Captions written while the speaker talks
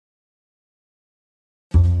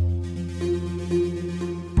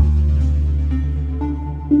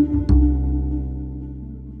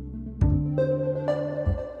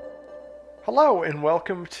Hello, and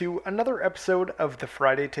welcome to another episode of the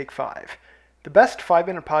Friday Take 5, the best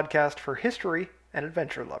 5-minute podcast for history and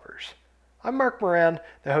adventure lovers. I'm Mark Moran,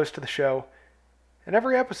 the host of the show, and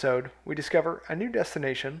every episode we discover a new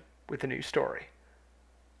destination with a new story.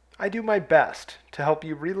 I do my best to help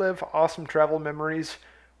you relive awesome travel memories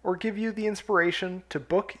or give you the inspiration to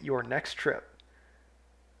book your next trip.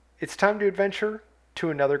 It's time to adventure to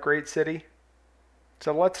another great city,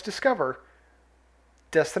 so let's discover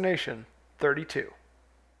Destination 32.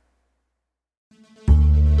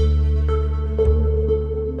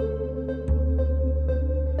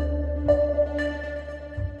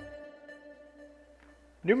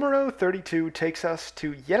 Numero 32 takes us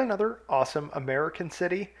to yet another awesome American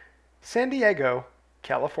city, San Diego,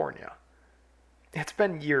 California. It's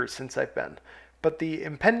been years since I've been, but the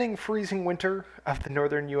impending freezing winter of the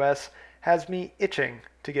northern US has me itching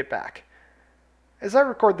to get back. As I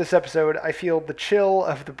record this episode, I feel the chill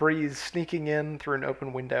of the breeze sneaking in through an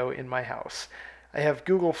open window in my house. I have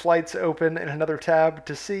Google Flights open in another tab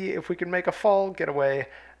to see if we can make a fall getaway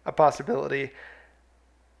a possibility.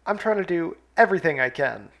 I'm trying to do everything I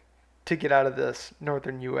can to get out of this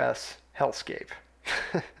northern US hellscape.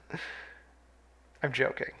 I'm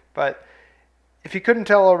joking, but if you couldn't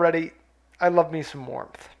tell already, I love me some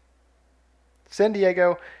warmth. San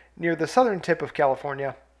Diego, near the southern tip of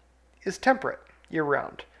California, is temperate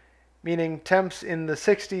year-round, meaning temps in the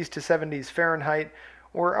 60s to 70s Fahrenheit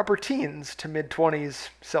or upper teens to mid-20s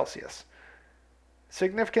Celsius.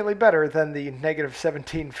 Significantly better than the negative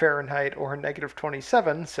 17 Fahrenheit or negative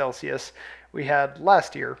 27 Celsius we had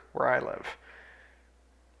last year where I live.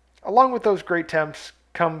 Along with those great temps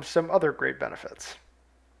come some other great benefits.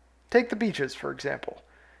 Take the beaches, for example.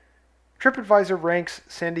 TripAdvisor ranks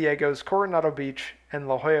San Diego's Coronado Beach and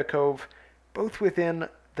La Jolla Cove both within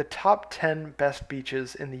the top 10 best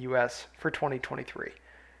beaches in the U.S. for 2023.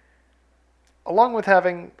 Along with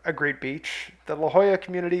having a great beach, the La Jolla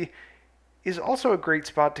community is also a great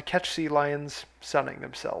spot to catch sea lions sunning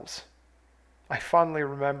themselves. I fondly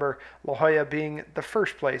remember La Jolla being the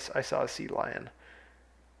first place I saw a sea lion.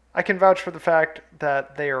 I can vouch for the fact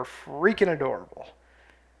that they are freaking adorable.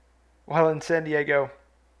 While in San Diego,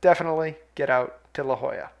 definitely get out to La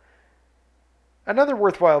Jolla. Another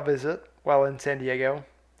worthwhile visit while in San Diego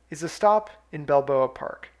is a stop in Balboa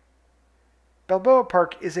Park. Balboa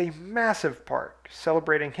Park is a massive park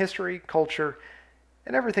celebrating history, culture,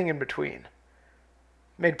 and everything in between.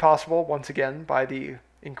 Made possible once again by the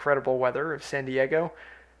incredible weather of San Diego,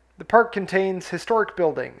 the park contains historic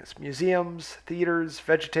buildings, museums, theaters,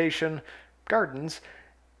 vegetation, gardens,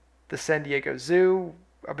 the San Diego Zoo,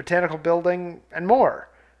 a botanical building, and more.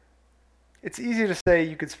 It's easy to say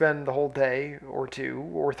you could spend the whole day, or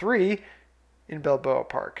 2, or 3, in Balboa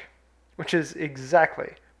Park, which is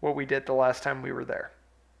exactly what we did the last time we were there.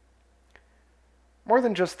 More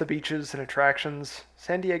than just the beaches and attractions,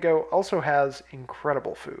 San Diego also has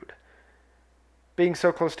incredible food. Being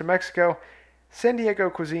so close to Mexico, San Diego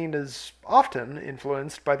cuisine is often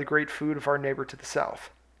influenced by the great food of our neighbor to the south.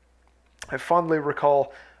 I fondly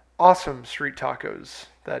recall awesome street tacos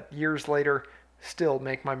that years later still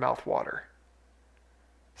make my mouth water.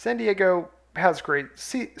 San Diego has great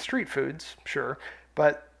street foods, sure,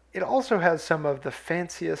 but it also has some of the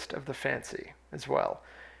fanciest of the fancy as well,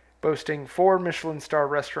 boasting 4 Michelin star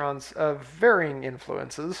restaurants of varying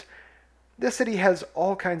influences. This city has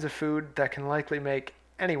all kinds of food that can likely make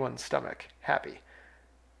anyone's stomach happy.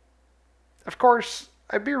 Of course,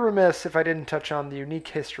 I'd be remiss if I didn't touch on the unique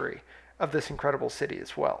history of this incredible city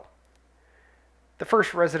as well. The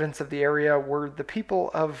first residents of the area were the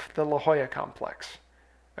people of the La Jolla complex,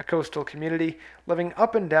 a coastal community living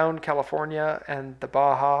up and down California and the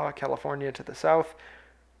Baja California to the south,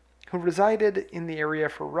 who resided in the area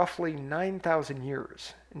for roughly 9,000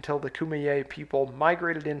 years until the Kumeyaay people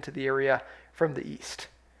migrated into the area from the east.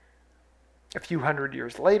 A few hundred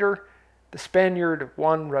years later, the Spaniard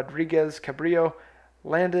Juan Rodriguez Cabrillo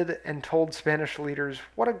landed and told Spanish leaders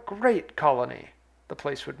what a great colony the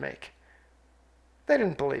place would make. They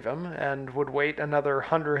didn't believe him and would wait another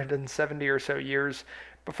 170 or so years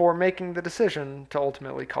before making the decision to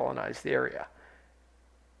ultimately colonize the area.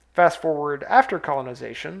 Fast forward after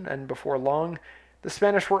colonization, and before long, the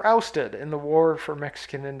Spanish were ousted in the War for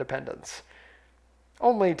Mexican Independence,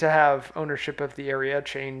 only to have ownership of the area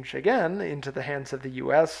change again into the hands of the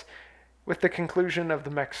U.S. with the conclusion of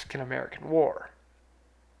the Mexican-American War.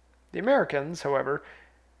 The Americans, however,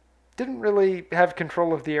 didn't really have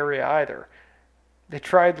control of the area either. They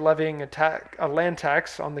tried levying a land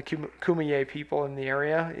tax on the Kumeyaay people in the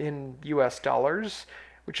area in US dollars,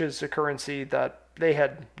 which is a currency that they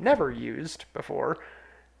had never used before.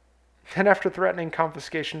 and after threatening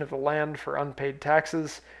confiscation of the land for unpaid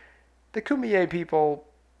taxes, the Kumeyaay people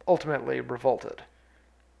ultimately revolted.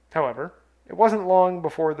 However, it wasn't long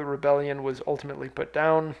before the rebellion was ultimately put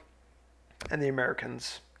down, and the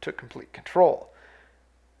Americans took complete control.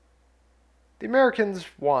 The Americans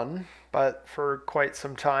won, but for quite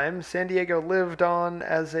some time, San Diego lived on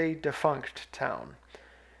as a defunct town.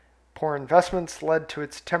 Poor investments led to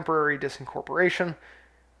its temporary disincorporation,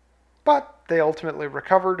 but they ultimately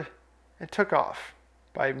recovered and took off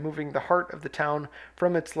by moving the heart of the town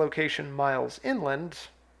from its location miles inland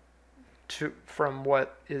from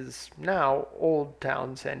what is now Old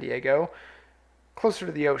Town San Diego, closer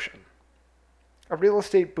to the ocean. A real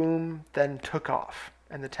estate boom then took off,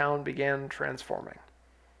 and the town began transforming.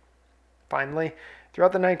 Finally,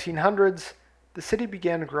 throughout the 1900s, the city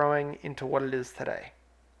began growing into what it is today.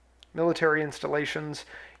 Military installations,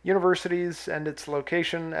 universities, and its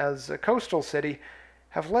location as a coastal city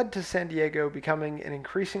have led to San Diego becoming an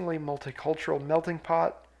increasingly multicultural melting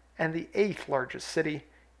pot and the 8th largest city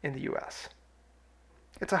in the U.S.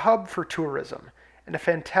 It's a hub for tourism and a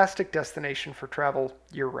fantastic destination for travel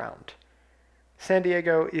year-round. San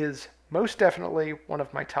Diego is most definitely one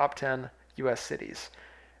of my top 10 U.S. cities.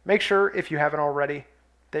 Make sure, if you haven't already,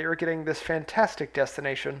 that you're getting this fantastic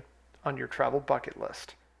destination on your travel bucket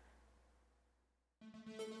list.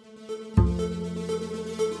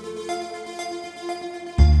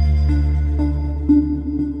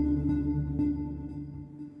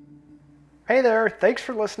 Hey there, thanks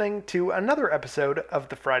for listening to another episode of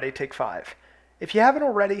the Friday Take 5. If you haven't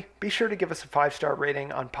already, be sure to give us a 5-star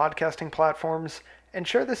rating on podcasting platforms and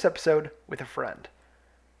share this episode with a friend.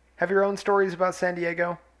 Have your own stories about San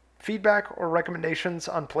Diego? Feedback or recommendations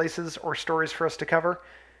on places or stories for us to cover?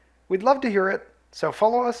 We'd love to hear it, so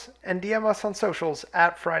follow us and DM us on socials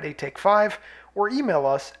at Friday Take 5 or email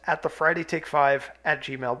us at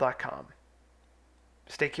thefridaytake5@gmail.com.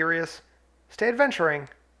 Stay curious, stay adventuring,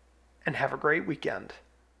 and have a great weekend.